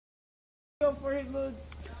go for his little...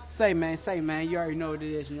 Say, man, you already know what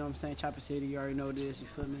it is, you know what I'm saying? Chopper City, you already know what it is, you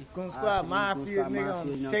feel me? Goon Squad Mafia, nigga, on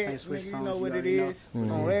the set, nigga, you know what it is.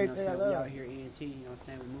 On everything I We love. out here ENT, you know what I'm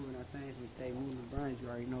saying? We moving our things, we stay moving the brains, you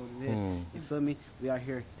already know what it is. You feel me? We out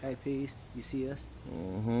here, hey, peace, you see us?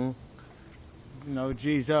 You know,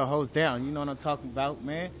 G's up, hoes down, you know what I'm talking about,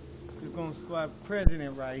 man. This Goon Squad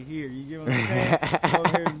president right here, you get what I'm saying?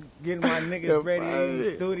 Over here getting my niggas ready in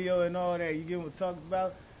the studio and all that, you get what I'm talking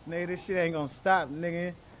about? Nigga, this shit ain't gonna stop,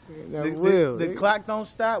 nigga. The clock don't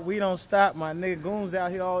stop, we don't stop. My nigga Goons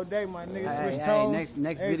out here all day, my nigga switch tones.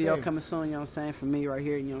 Next video coming soon, you know what I'm saying? For me right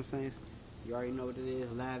here, you know what I'm saying? You already know what it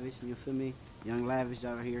is, Lavish, you feel me? Young Lavish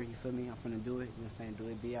out here, you feel me? I'm finna do it, you know what I'm saying? Do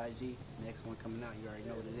it B.I.G. Next one coming out, you already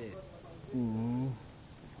know what it is.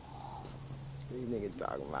 These niggas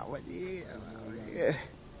talking about what? Yeah.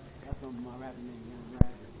 That's what my rapping name,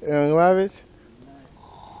 Young Lavish. Young Lavish?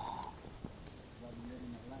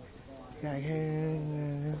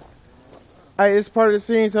 Hey, it's part of the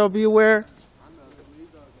scene, so be aware.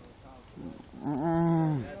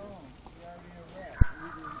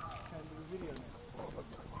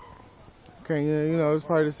 Okay, yeah, you know, it's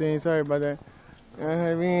part of the scene. Sorry about that. You know what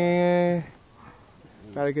I mean?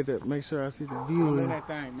 Gotta get that, make sure I see the view. Look at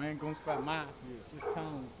that thing, man. Goon Squad Mafia. Switch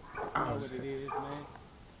tones. You know what it is,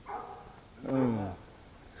 man.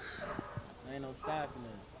 Ain't no stopping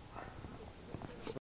us.